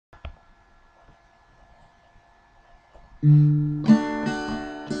If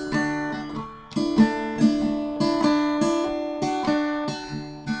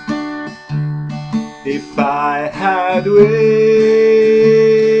I had wings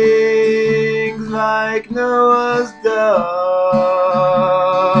like Noah's doves,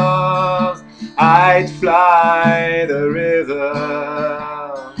 I'd fly the river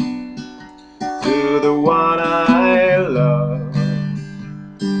to the one I love.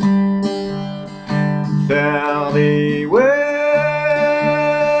 Fare thee well,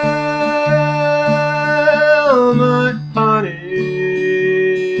 my honey,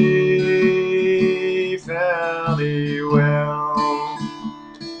 fare thee well.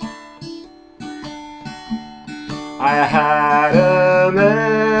 I had a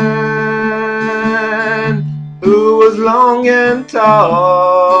man who was long and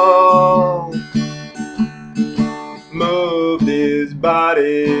tall, moved his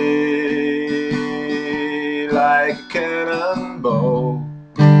body like a cannonball.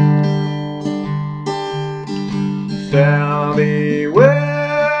 Fare thee well,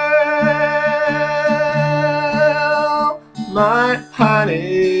 my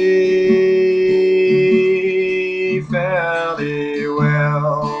honey, fare thee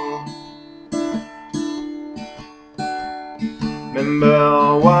well.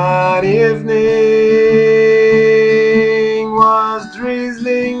 Remember one evening was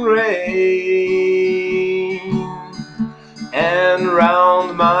drizzling rain, and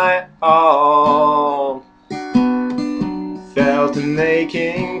round my heart felt an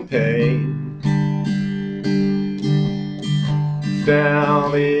aching pain. Fare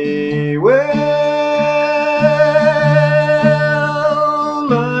thee well,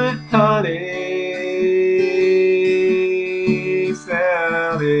 my honey,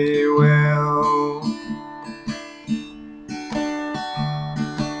 fare thee well.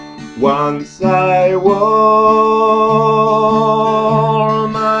 Once I wore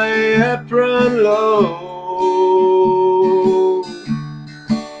my apron low,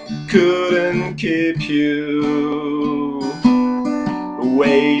 couldn't keep you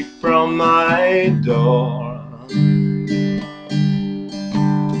away from my door.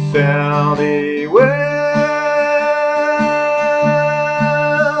 Fare thee well,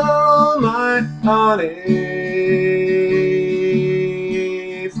 my honey,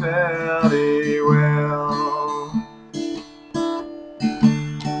 fare thee well.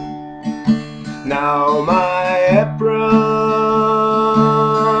 Now my apron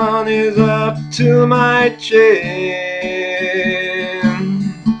is up to my chin.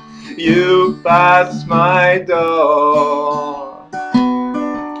 You pass my door,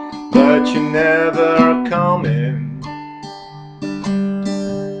 but you never come in.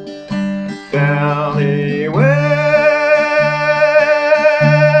 Fare thee well,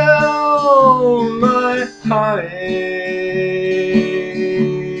 my honey,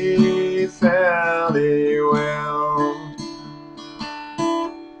 fare thee well.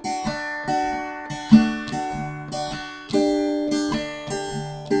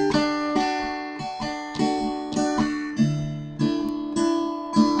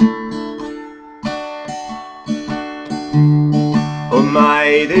 Oh,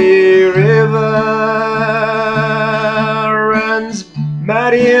 mighty river runs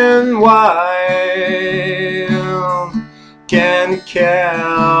muddy and wild, can't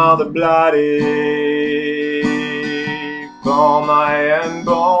care the bloody for my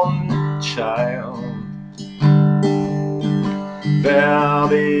unborn child. Fare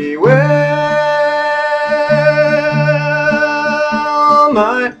thee well,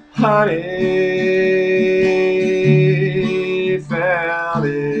 my honey, fare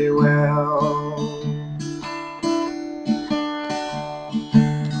thee well.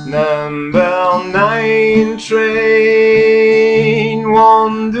 Number 9 train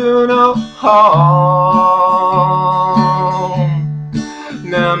won't do no harm.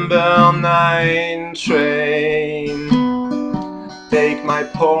 Number 9 train, take my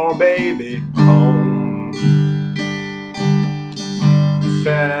poor baby home.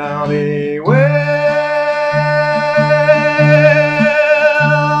 Fare thee well,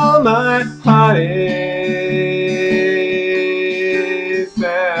 my honey,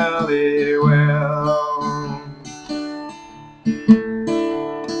 fare thee well.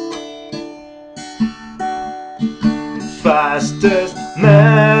 Fastest man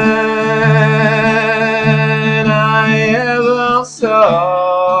I ever saw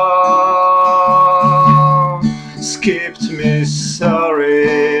skipped me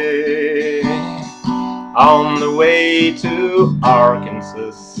sorry on the way to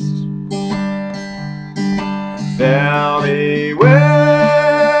Arkansas. Fare thee well,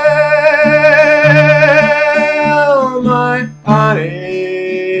 my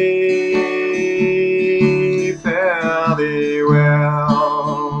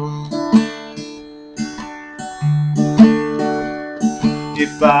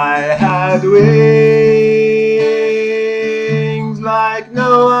If I had wings like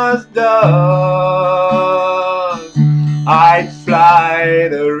Noah's dove, I'd fly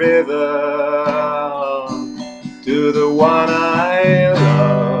the river to the one I